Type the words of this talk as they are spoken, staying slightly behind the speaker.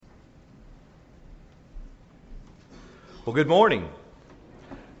Well, good morning.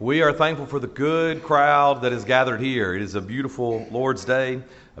 We are thankful for the good crowd that is gathered here. It is a beautiful Lord's Day,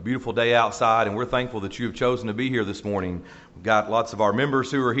 a beautiful day outside, and we're thankful that you have chosen to be here this morning. We've got lots of our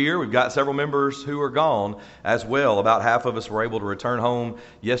members who are here. We've got several members who are gone as well. About half of us were able to return home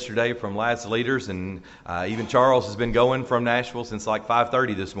yesterday from Lads Leaders, and even Charles has been going from Nashville since like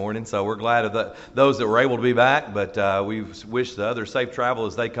 5:30 this morning, so we're glad of those that were able to be back, but we wish the others safe travel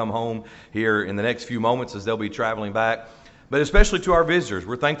as they come home here in the next few moments as they'll be traveling back. But especially to our visitors,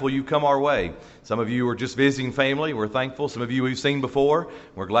 we're thankful you've come our way. Some of you are just visiting family. We're thankful. Some of you we've seen before.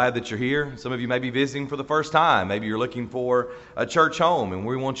 We're glad that you're here. Some of you may be visiting for the first time. Maybe you're looking for a church home, and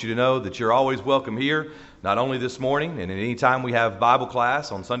we want you to know that you're always welcome here, not only this morning and at any time we have Bible class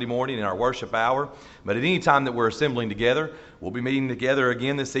on Sunday morning in our worship hour, but at any time that we're assembling together. We'll be meeting together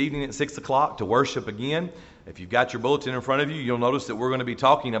again this evening at 6 o'clock to worship again. If you've got your bulletin in front of you, you'll notice that we're going to be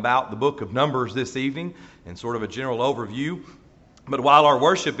talking about the book of Numbers this evening and sort of a general overview. But while our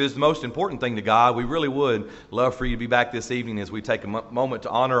worship is the most important thing to God, we really would love for you to be back this evening as we take a moment to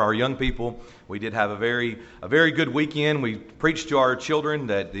honor our young people. We did have a very good weekend. We preached to our children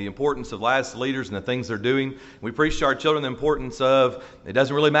that the importance of Lads Leaders and the things they're doing. We preached to our children the importance of it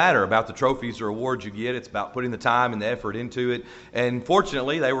doesn't really matter about the trophies or awards you get. It's about putting the time and the effort into it. And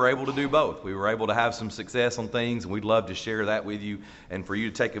fortunately, they were able to do both. We were able to have some success on things, and we'd love to share that with you and for you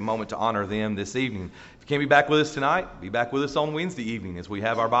to take a moment to honor them this evening. If you can't be back with us tonight, be back with us on Wednesday evening as we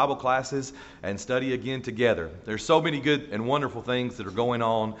have our Bible classes and study again together. There's so many good and wonderful things that are going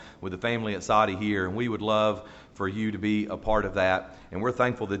on with the family at Soddy here, and we would love for you to be a part of that. And we're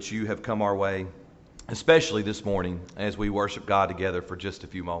thankful that you have come our way, especially this morning as we worship God together for just a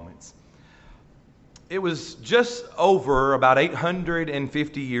few moments. It was just over about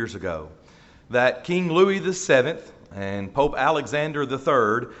 850 years ago that King Louis VII and Pope Alexander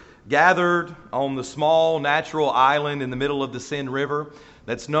III gathered on the small natural island in the middle of the Seine River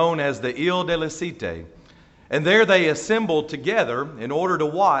that's known as the Ile de la Cité. And there they assembled together in order to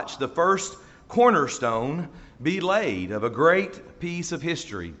watch the first cornerstone be laid of a great piece of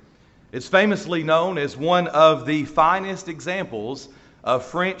history. It's famously known as one of the finest examples of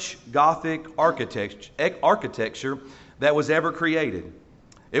French Gothic architecture that was ever created.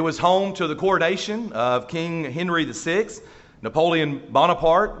 It was home to the coronation of King Henry VI. Napoleon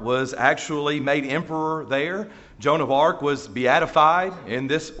Bonaparte was actually made emperor there. Joan of Arc was beatified in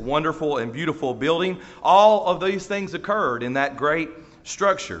this wonderful and beautiful building. All of these things occurred in that great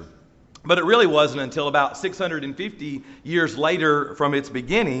structure. But it really wasn't until about 650 years later from its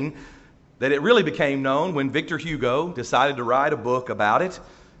beginning that it really became known when Victor Hugo decided to write a book about it,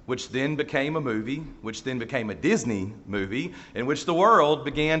 which then became a movie, which then became a Disney movie, in which the world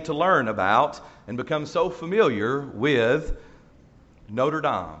began to learn about and become so familiar with Notre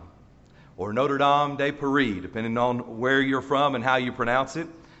Dame, or Notre Dame de Paris, depending on where you're from and how you pronounce it.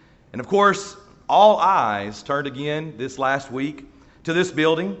 And of course, all eyes turned again this last week to this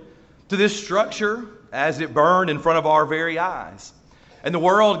building, to this structure as it burned in front of our very eyes. And the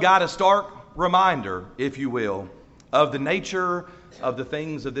world got a stark reminder, if you will, of the nature of the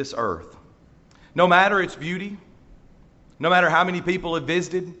things of this earth. No matter its beauty, no matter how many people have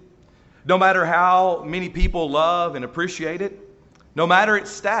visited, no matter how many people love and appreciate it, no matter its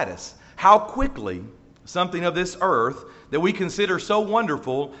status, how quickly something of this earth that we consider so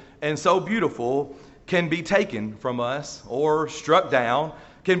wonderful and so beautiful can be taken from us or struck down,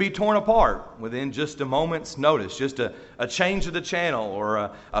 can be torn apart within just a moment's notice, just a change of the channel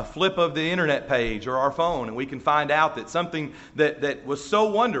or a flip of the internet page or our phone, and we can find out that something that was so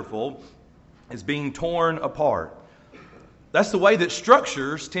wonderful is being torn apart. That's the way that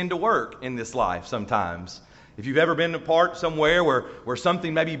structures tend to work in this life sometimes. If you've ever been apart somewhere where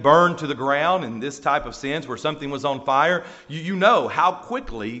something maybe burned to the ground in this type of sense, where something was on fire, you know how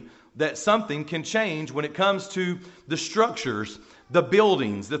quickly that something can change when it comes to the structures, the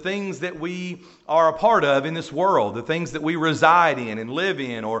buildings, the things that we are a part of in this world, the things that we reside in and live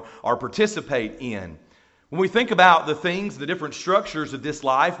in or participate in. When we think about the things, the different structures of this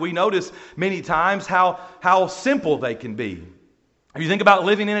life, we notice many times how simple they can be. If you think about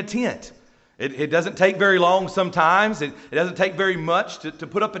living in a tent, it doesn't take very long sometimes. It doesn't take very much to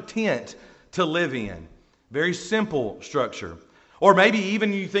put up a tent to live in. Very simple structure. Or maybe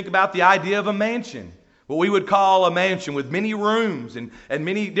even you think about the idea of a mansion, what we would call a mansion with many rooms and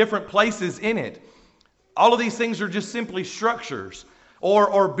many different places in it. All of these things are just simply structures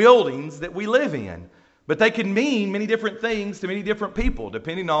or buildings that we live in. But they can mean many different things to many different people,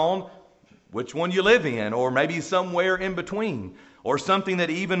 depending on which one you live in, or maybe somewhere in between, or something that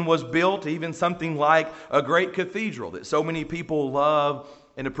even was built, even something like a great cathedral that so many people love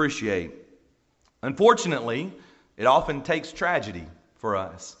and appreciate. Unfortunately, It often takes tragedy for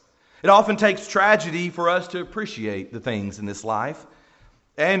us. It often takes tragedy for us to appreciate the things in this life.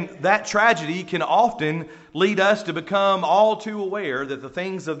 And that tragedy can often lead us to become all too aware that the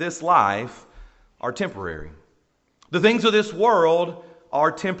things of this life are temporary. The things of this world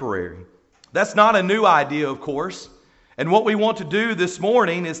are temporary. That's not a new idea, of course. And what we want to do this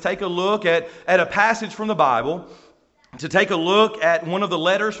morning is take a look at a passage from the Bible, to take a look at one of the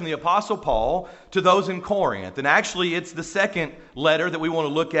letters from the Apostle Paul to those in Corinth. And actually, it's the second letter that we want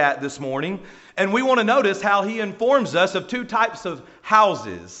to look at this morning. And we want to notice how he informs us of two types of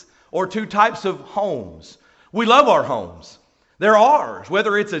houses or two types of homes. We love our homes. They're ours,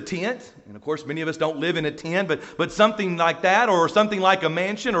 whether it's a tent, and of course many of us don't live in a tent, but something like that, or something like a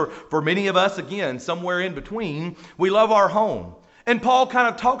mansion, or for many of us, again, somewhere in between, we love our home. And Paul kind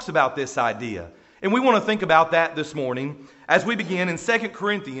of talks about this idea. And we want to think about that this morning as we begin in 2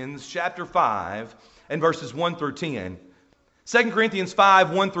 Corinthians chapter 5 and verses 1 through 10. 2 Corinthians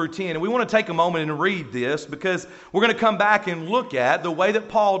 5, 1 through 10. And we want to take a moment and read this because we're going to come back and look at the way that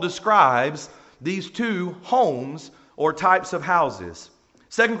Paul describes these two homes or types of houses.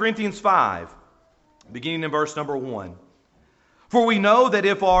 2 Corinthians 5, beginning in verse number 1. For we know that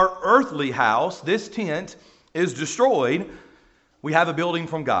if our earthly house, this tent, is destroyed, we have a building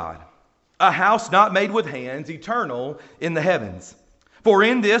from God, a house not made with hands, eternal in the heavens. For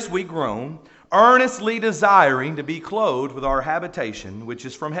in this we groan, earnestly desiring to be clothed with our habitation, which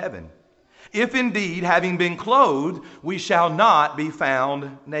is from heaven. If indeed, having been clothed, we shall not be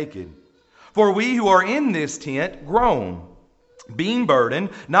found naked. For we who are in this tent groan, being burdened,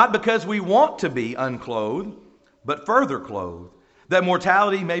 not because we want to be unclothed, but further clothed, that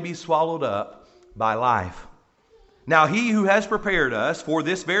mortality may be swallowed up by life. Now he who has prepared us for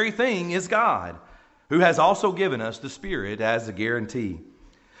this very thing is God, who has also given us the Spirit as a guarantee.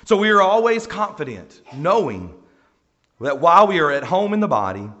 So we are always confident, knowing that while we are at home in the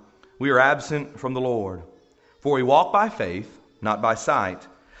body, we are absent from the Lord. For we walk by faith, not by sight.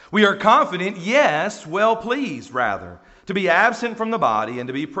 We are confident, yes, well pleased rather, to be absent from the body and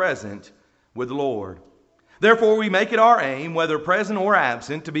to be present with the Lord. Therefore we make it our aim, whether present or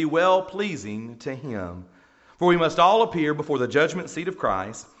absent, to be well pleasing to Him. For we must all appear before the judgment seat of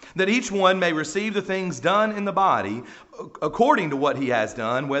Christ, that each one may receive the things done in the body according to what he has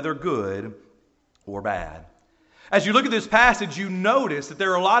done, whether good or bad. As you look at this passage, you notice that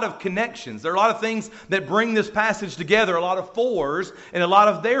there are a lot of connections. There are a lot of things that bring this passage together, a lot of fors and a lot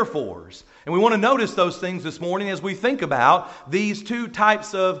of therefores. And we want to notice those things this morning as we think about these two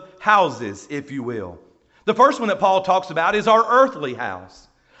types of houses, if you will. The first one that Paul talks about is our earthly house.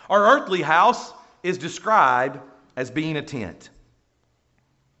 Our earthly house is described as being a tent.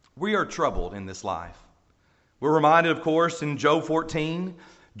 We are troubled in this life. We're reminded, of course, in Job 14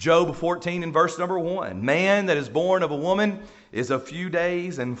 in verse number 1. Man that is born of a woman is a few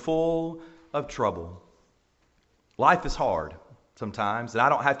days and full of trouble. Life is hard sometimes, and I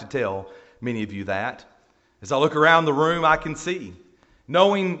don't have to tell many of you that. As I look around the room, I can see,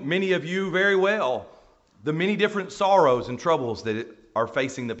 knowing many of you very well, the many different sorrows and troubles that are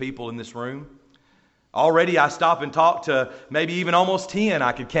facing the people in this room. Already I stop and talk to maybe even almost 10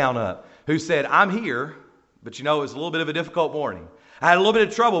 I could count up who said, I'm here, but it was a little bit of a difficult morning. I had a little bit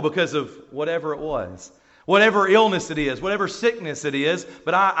of trouble because of whatever it was, whatever illness it is, whatever sickness it is,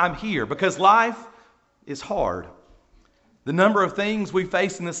 but I'm here because life is hard. The number of things we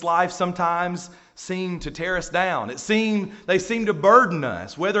face in this life sometimes seem to tear us down. They seem to burden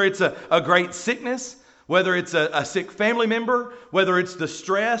us, whether it's a great sickness, whether it's a sick family member, whether it's the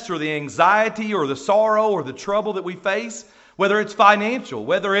stress or the anxiety or the sorrow or the trouble that we face, whether it's financial,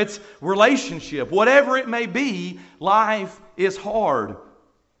 whether it's relationship, whatever it may be, life is hard.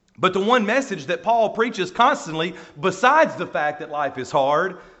 But the one message that Paul preaches constantly, besides the fact that life is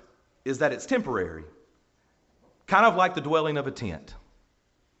hard, is that it's temporary. Kind of like the dwelling of a tent.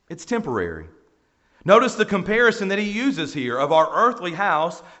 It's temporary. Notice the comparison that he uses here of our earthly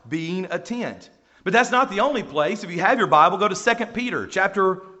house being a tent. But that's not the only place. If you have your Bible, go to 2 Peter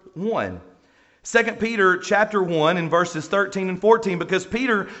chapter 1. 2 Peter chapter 1 in verses 13 and 14, because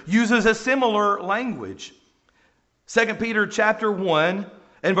Peter uses a similar language. 2 Peter chapter 1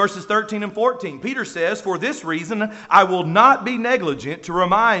 and verses 13 and 14. Peter says, for this reason I will not be negligent to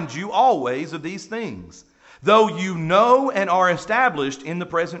remind you always of these things, though you know and are established in the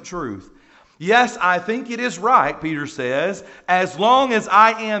present truth. Yes, I think it is right, Peter says, as long as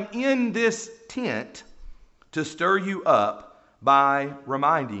I am in this tent, to stir you up by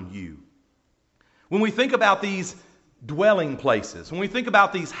reminding you. When we think about these dwelling places. When we think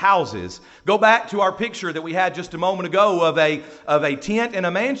about these houses, go back to our picture that we had just a moment ago of a tent and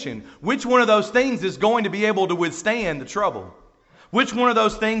a mansion. Which one of those things is going to be able to withstand the trouble? Which one of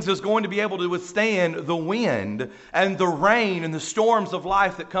those things is going to be able to withstand the wind and the rain and the storms of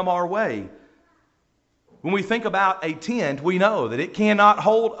life that come our way? When we think about a tent, we know that it cannot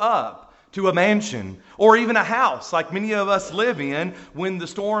hold up to a mansion or even a house like many of us live in when the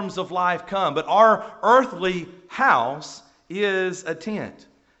storms of life come. But our earthly house is a tent.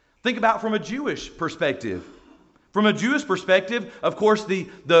 Think about from a Jewish perspective. From a Jewish perspective, of course,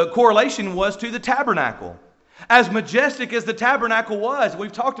 the correlation was to the tabernacle. As majestic as the tabernacle was,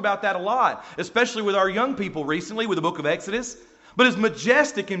 we've talked about that a lot, especially with our young people recently with the book of Exodus. But as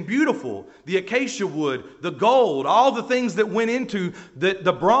majestic and beautiful, the acacia wood, the gold, all the things that went into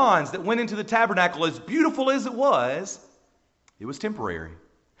the bronze that went into the tabernacle, as beautiful as it was temporary.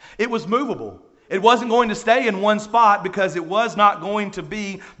 It was movable. It wasn't going to stay in one spot because it was not going to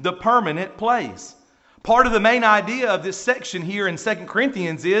be the permanent place. Part of the main idea of this section here in 2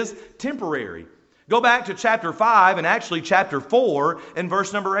 Corinthians is temporary. Go back to chapter 5 and actually chapter 4 and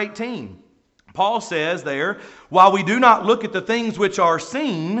verse number 18. Paul says there, while we do not look at the things which are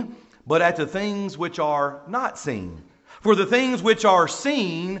seen, but at the things which are not seen. For the things which are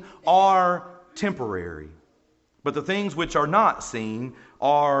seen are temporary, but the things which are not seen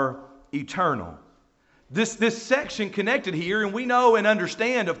are eternal. This section connected here, and we know and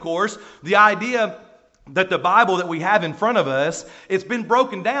understand, of course, the idea that the Bible that we have in front of us, it's been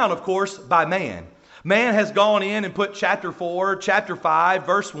broken down, of course, by man. Man has gone in and put chapter 4, chapter 5,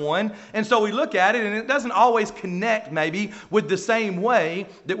 verse 1, and so we look at it and it doesn't always connect maybe with the same way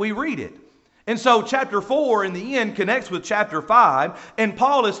that we read it. And so chapter 4 in the end connects with chapter 5, and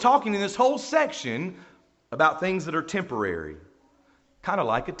Paul is talking in this whole section about things that are temporary, kind of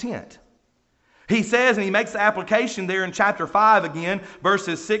like a tent. He says, and he makes the application there in chapter 5 again,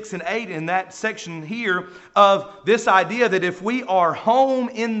 verses 6 and 8 in that section here of this idea that if we are home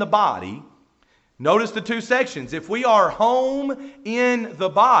in the body, notice the two sections. If we are home in the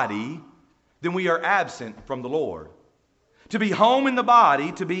body, then we are absent from the Lord. To be home in the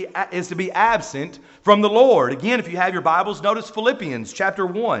body is to be absent from the Lord. Again, if you have your Bibles, notice Philippians chapter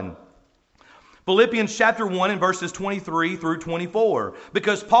 1. Philippians chapter 1 and verses 23 through 24.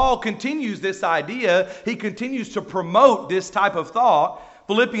 Because Paul continues this idea, he continues to promote this type of thought.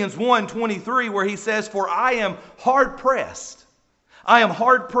 Philippians 1:23, where he says, "For I am hard pressed. I am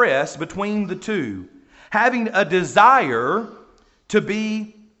hard pressed between the two, having a desire to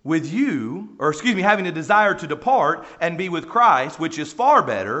be with you," having a desire to depart and be with Christ, which is far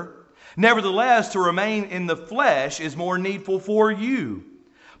better. Nevertheless, to remain in the flesh is more needful for you.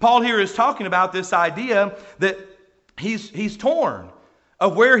 Paul here is talking about this idea that he's torn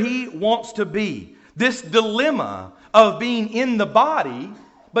of where he wants to be. This dilemma of being in the body,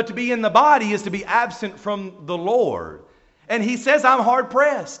 but to be in the body is to be absent from the Lord. And he says, I'm hard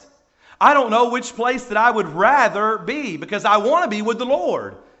pressed. I don't know which place that I would rather be because I want to be with the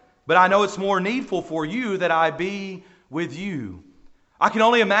Lord. But I know it's more needful for you that I be with you. I can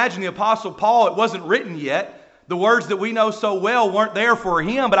only imagine the Apostle Paul. It wasn't written yet. The words that we know so well weren't there for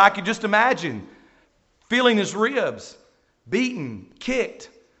him, but I could just imagine feeling his ribs, beaten, kicked,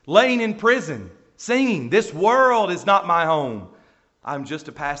 laying in prison, singing, "This world is not my home. I'm just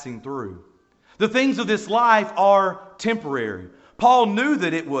a passing through." The things of this life are temporary. Paul knew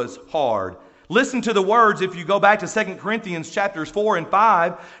that it was hard. Listen to the words if you go back to 2 Corinthians chapters 4 and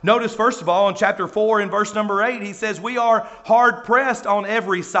 5. Notice first of all in chapter 4 and verse number 8, he says, "We are hard pressed on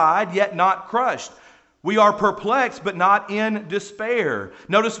every side, yet not crushed. We are perplexed, but not in despair."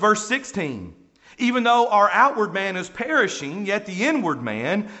 Notice verse 16. "Even though our outward man is perishing, yet the inward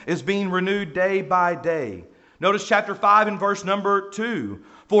man is being renewed day by day." Notice chapter 5 and verse number 2.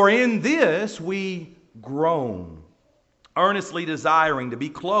 "For in this we groan, earnestly desiring to be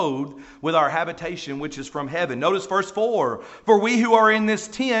clothed with our habitation which is from heaven." Notice verse 4. "For we who are in this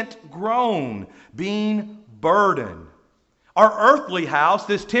tent groan, being burdened." Our earthly house,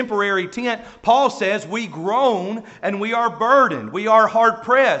 this temporary tent, Paul says we groan and we are burdened. We are hard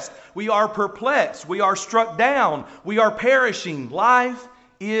pressed. We are perplexed. We are struck down. We are perishing. Life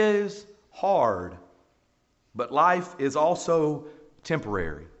is hard. But life is also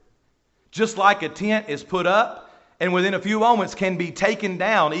temporary. Just like a tent is put up and within a few moments can be taken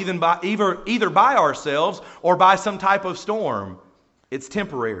down either by ourselves or by some type of storm, it's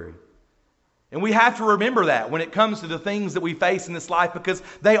temporary. And we have to remember that when it comes to the things that we face in this life because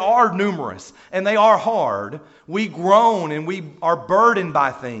they are numerous and they are hard. We groan and we are burdened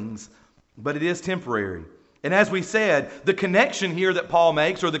by things, but it is temporary. And as we said, the connection here that Paul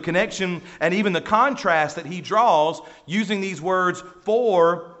makes, or the connection and even the contrast that he draws using these words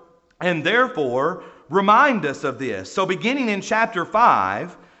for and therefore, remind us of this. So beginning in chapter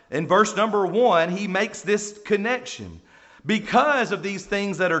 5, in verse number 1, he makes this connection. Because of these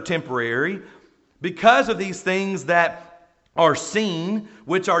things that are temporary, because of these things that are seen,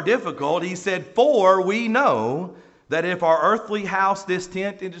 which are difficult, he said, for we know that if our earthly house, this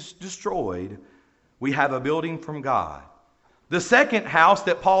tent, is destroyed, we have a building from God. The second house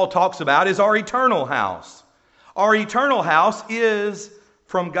that Paul talks about is our eternal house. Our eternal house is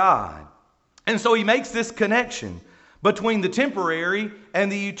from God. And so he makes this connection between the temporary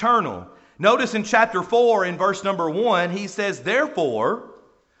and the eternal. Notice in chapter 4 in verse number 1, he says, Therefore,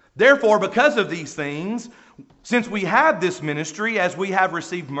 because of these things, since we have this ministry, as we have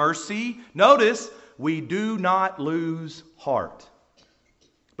received mercy, notice, we do not lose heart.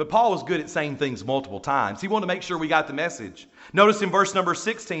 But Paul was good at saying things multiple times. He wanted to make sure we got the message. Notice in verse number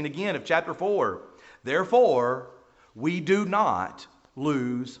 16 again of chapter 4, Therefore, we do not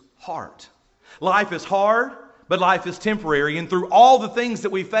lose heart. Life is hard, but life is temporary. And through all the things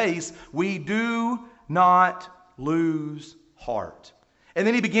that we face, we do not lose heart. And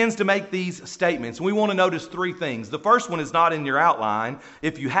then he begins to make these statements. We want to notice three things. The first one is not in your outline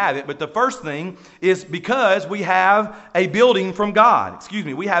if you have it, but the first thing is because we have a building from God.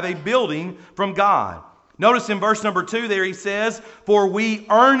 We have a building from God. Notice in verse number 2 there he says, For we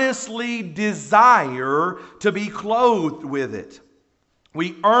earnestly desire to be clothed with it.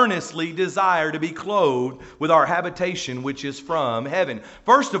 We earnestly desire to be clothed with our habitation which is from heaven.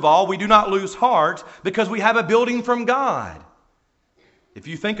 First of all, we do not lose heart because we have a building from God. If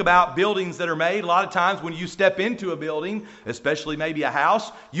you think about buildings that are made, a lot of times when you step into a building, especially maybe a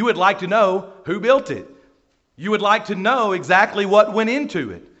house, you would like to know who built it. You would like to know exactly what went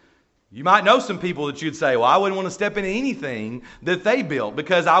into it. You might know some people that you'd say, well, I wouldn't want to step into anything that they built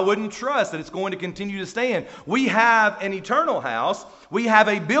because I wouldn't trust that it's going to continue to stand. We have an eternal house. We have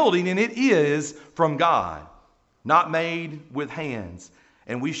a building, and it is from God, not made with hands.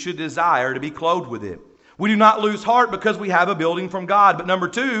 And we should desire to be clothed with it. We do not lose heart because we have a building from God. But number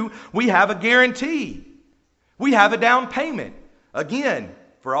 2, we have a guarantee. We have a down payment. Again,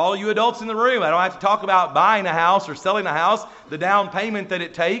 for all you adults in the room, I don't have to talk about buying a house or selling a house, the down payment that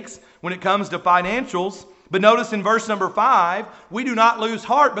it takes when it comes to financials. But notice in verse number 5, we do not lose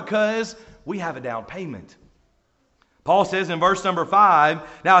heart because we have a down payment. Paul says in verse number 5,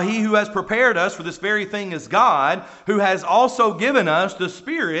 Now he who has prepared us for this very thing is God, who has also given us the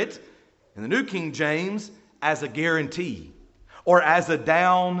Spirit, in the New King James, as a guarantee or as a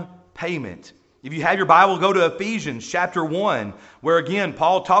down payment. If you have your Bible, go to Ephesians chapter 1, where again,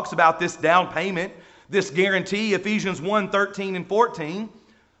 Paul talks about this down payment, this guarantee, Ephesians 1, 13 and 14.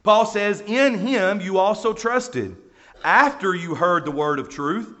 Paul says, In him you also trusted, after you heard the word of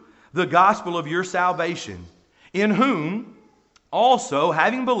truth, the gospel of your salvation, in whom also,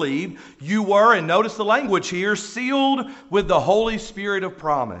 having believed, you were, and notice the language here, sealed with the Holy Spirit of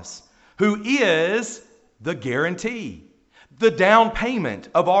promise, who is the guarantee, the down payment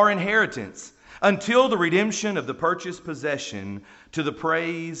of our inheritance, until the redemption of the purchased possession to the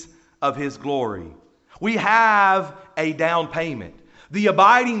praise of his glory. We have a down payment. The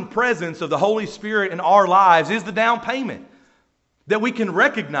abiding presence of the Holy Spirit in our lives is the down payment that we can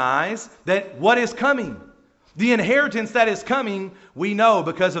recognize that what is coming. The inheritance that is coming, we know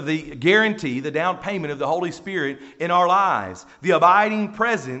because of the guarantee, the down payment of the Holy Spirit in our lives. The abiding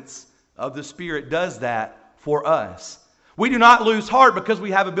presence of the Spirit does that for us. We do not lose heart because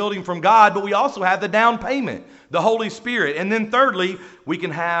we have a building from God, but we also have the down payment, the Holy Spirit. And then thirdly, we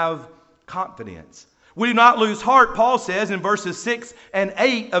can have confidence. We do not lose heart, Paul says in verses 6 and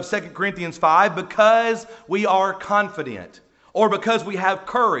 8 of 2 Corinthians 5, because we are confident, or because we have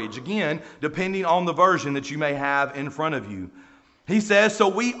courage, again, depending on the version that you may have in front of you. He says, so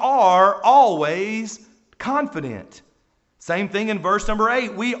we are always confident. Same thing in verse number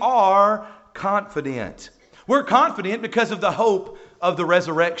 8. We are confident. We're confident because of the hope of the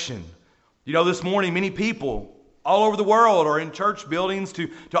resurrection. You know, this morning many people all over the world are in church buildings to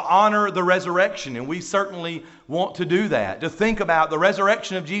honor the resurrection. And we certainly want to do that, to think about the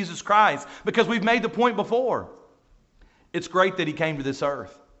resurrection of Jesus Christ, because we've made the point before. It's great that he came to this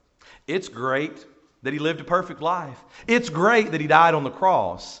earth. It's great that he lived a perfect life. It's great that he died on the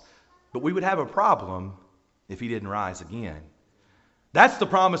cross. But we would have a problem if he didn't rise again. That's the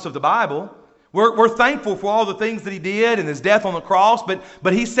promise of the Bible. We're thankful for all the things that he did and his death on the cross,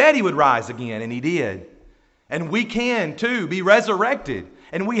 but he said he would rise again, and he did. And we can, too, be resurrected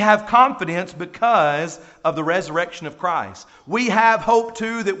And we have confidence because of the resurrection of Christ. We have hope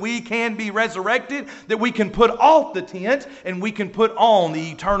too that we can be resurrected, that we can put off the tent and we can put on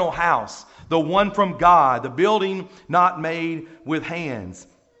the eternal house, the one from God, the building not made with hands.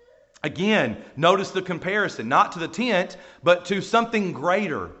 Again, notice the comparison, not to the tent, but to something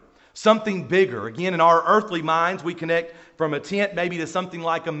greater, something bigger. Again, in our earthly minds, we connect from a tent maybe to something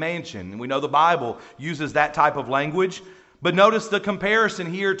like a mansion. And we know the Bible uses that type of language. But notice the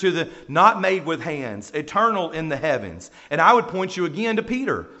comparison here to the not made with hands, eternal in the heavens. And I would point you again to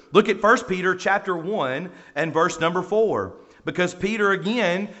Peter. Look at 1 Peter chapter 1 and verse number 4. Because Peter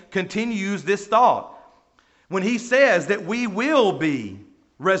again continues this thought. When he says that we will be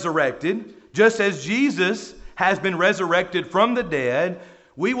resurrected, just as Jesus has been resurrected from the dead,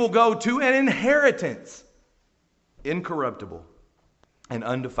 we will go to an inheritance, incorruptible and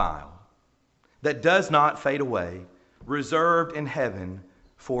undefiled, that does not fade away, reserved in heaven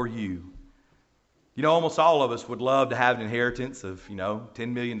for you. You know, almost all of us would love to have an inheritance of,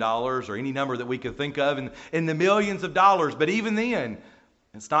 $10 million or any number that we could think of in the millions of dollars. But even then,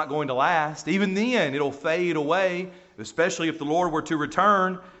 it's not going to last. Even then, it'll fade away, especially if the Lord were to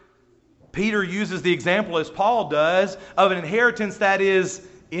return. Peter uses the example, as Paul does, of an inheritance that is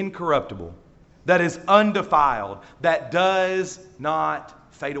incorruptible, that is undefiled, that does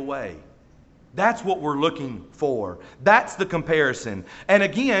not fade away. That's what we're looking for. That's the comparison. And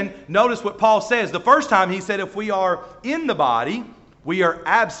again, notice what Paul says. The first time he said if we are in the body, we are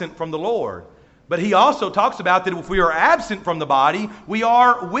absent from the Lord. But he also talks about that if we are absent from the body, we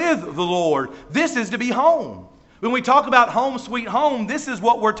are with the Lord. This is to be home. When we talk about home sweet home, this is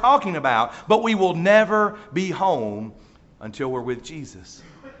what we're talking about. But we will never be home until we're with Jesus.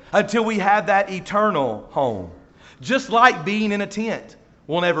 Until we have that eternal home. Just like being in a tent,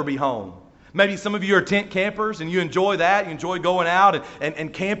 we'll never be home. Maybe some of you are tent campers and you enjoy that. You enjoy going out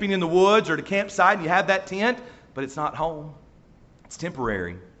and camping in the woods or the campsite and you have that tent, but it's not home. It's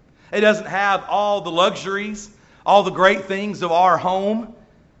temporary. It doesn't have all the luxuries, all the great things of our home.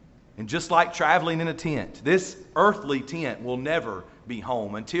 And just like traveling in a tent, this earthly tent will never be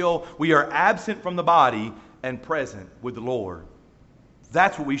home until we are absent from the body and present with the Lord.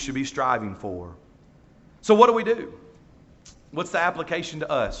 That's what we should be striving for. So what do we do? What's the application to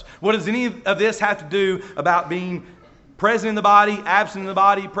us? What does any of this have to do about being present in the body, absent in the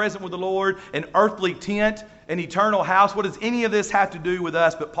body, present with the Lord, an earthly tent, an eternal house? What does any of this have to do with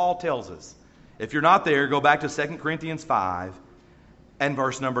us? But Paul tells us. If you're not there, go back to 2 Corinthians 5 and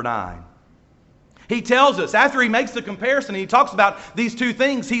verse number 9. He tells us, after he makes the comparison, he talks about these two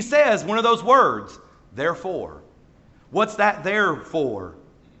things. He says one of those words, therefore. What's that therefore?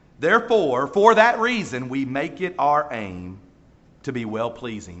 Therefore, for that reason, we make it our aim to be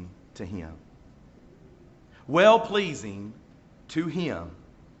well-pleasing to Him. Well-pleasing to Him,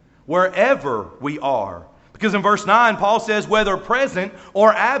 wherever we are. Because in verse 9, Paul says, whether present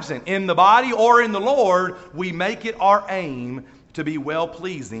or absent, in the body or in the Lord, we make it our aim to be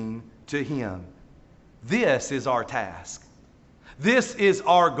well-pleasing to Him. This is our task. This is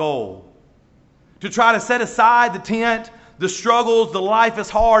our goal. To try to set aside the tent, the struggles, the life is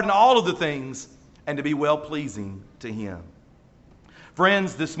hard, and all of the things, and to be well-pleasing to Him.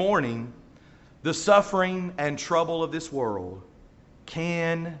 Friends, this morning, the suffering and trouble of this world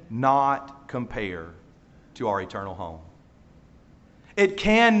cannot compare to our eternal home. It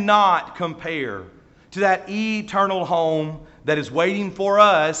cannot compare to that eternal home that is waiting for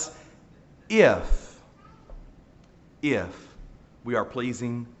us if we are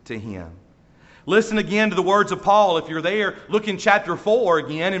pleasing to Him. Listen again to the words of Paul. If you're there, look in chapter 4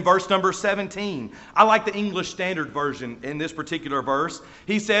 again in verse number 17. I like the English Standard Version in this particular verse.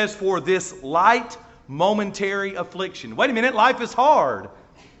 He says, for this light momentary affliction. Wait a minute, life is hard.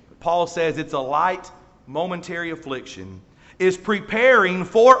 Paul says it's a light momentary affliction. Is preparing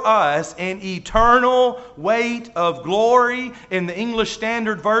for us an eternal weight of glory, in the English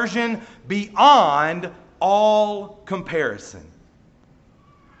Standard Version, beyond all comparison.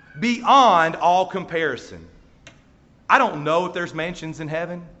 Beyond all comparison. I don't know if there's mansions in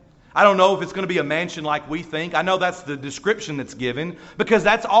heaven. I don't know if it's going to be a mansion like we think. I know that's the description that's given because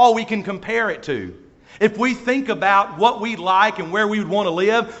that's all we can compare it to. If we think about what we like and where we would want to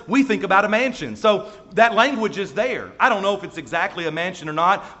live, we think about a mansion. So that language is there. I don't know if it's exactly a mansion or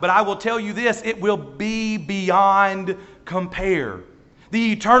not, but I will tell you this, it will be beyond compare.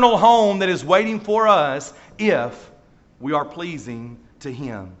 The eternal home that is waiting for us if we are pleasing to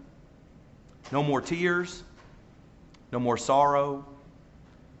Him. No more tears, no more sorrow,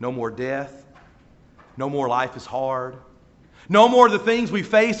 no more death, no more life is hard. No more of the things we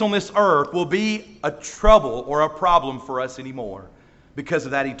face on this earth will be a trouble or a problem for us anymore. because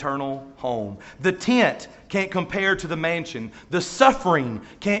of that eternal home. The tent can't compare to the mansion. The suffering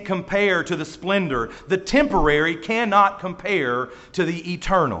can't compare to the splendor. The temporary cannot compare to the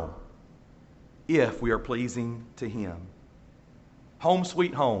eternal if we are pleasing to Him. Home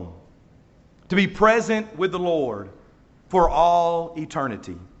sweet home. To be present with the Lord for all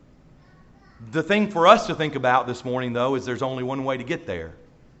eternity. The thing for us to think about this morning, though, is there's only one way to get there.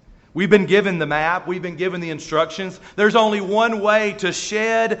 We've been given the map. We've been given the instructions. There's only one way to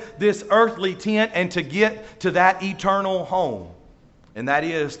shed this earthly tent and to get to that eternal home. And that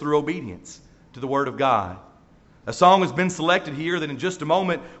is through obedience to the Word of God. A song has been selected here that in just a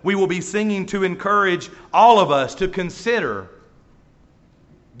moment we will be singing to encourage all of us to consider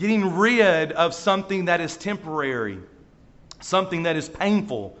getting rid of something that is temporary, something that is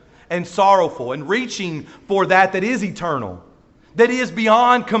painful and sorrowful, and reaching for that is eternal, that is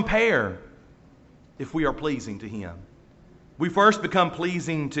beyond compare, if we are pleasing to Him. We first become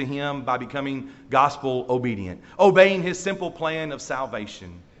pleasing to Him by becoming gospel obedient, obeying His simple plan of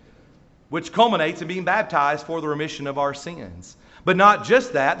salvation, which culminates in being baptized for the remission of our sins. But not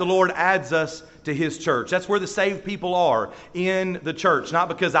just that, the Lord adds us to His church. That's where the saved people are, in the church. Not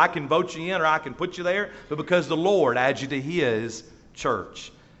because I can vote you in or I can put you there, but because the Lord adds you to His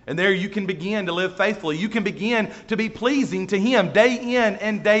church. And there you can begin to live faithfully. You can begin to be pleasing to Him day in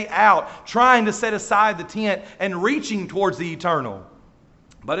and day out, trying to set aside the tent and reaching towards the eternal.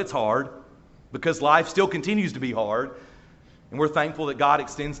 But it's hard, because life still continues to be hard. And we're thankful that God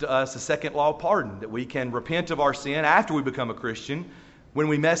extends to us a second law of pardon, that we can repent of our sin after we become a Christian. When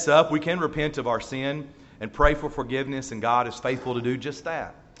we mess up, we can repent of our sin and pray for forgiveness, and God is faithful to do just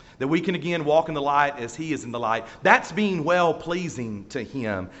that. That we can again walk in the light as He is in the light. That's being well-pleasing to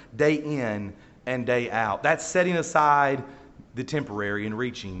Him day in and day out. That's setting aside the temporary and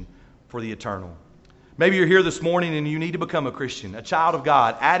reaching for the eternal. Maybe you're here this morning and you need to become a Christian, a child of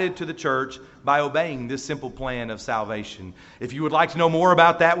God, added to the church by obeying this simple plan of salvation. If you would like to know more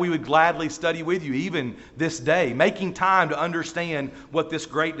about that, we would gladly study with you even this day, making time to understand what this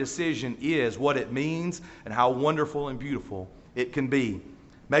great decision is, what it means, and how wonderful and beautiful it can be.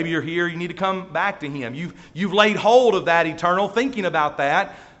 Maybe you're here, you need to come back to Him. You've laid hold of that eternal, thinking about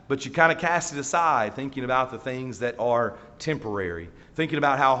that, but you kind of cast it aside, thinking about the things that are temporary, thinking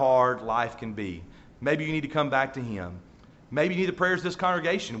about how hard life can be. Maybe you need to come back to Him. Maybe you need the prayers of this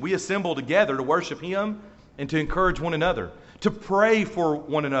congregation. We assemble together to worship Him and to encourage one another, to pray for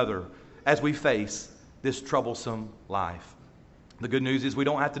one another as we face this troublesome life. The good news is we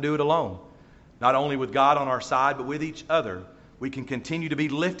don't have to do it alone. Not only with God on our side, but with each other. We can continue to be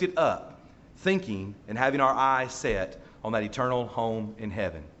lifted up, thinking and having our eyes set on that eternal home in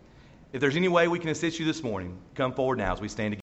heaven. If there's any way we can assist you this morning, come forward now as we stand together.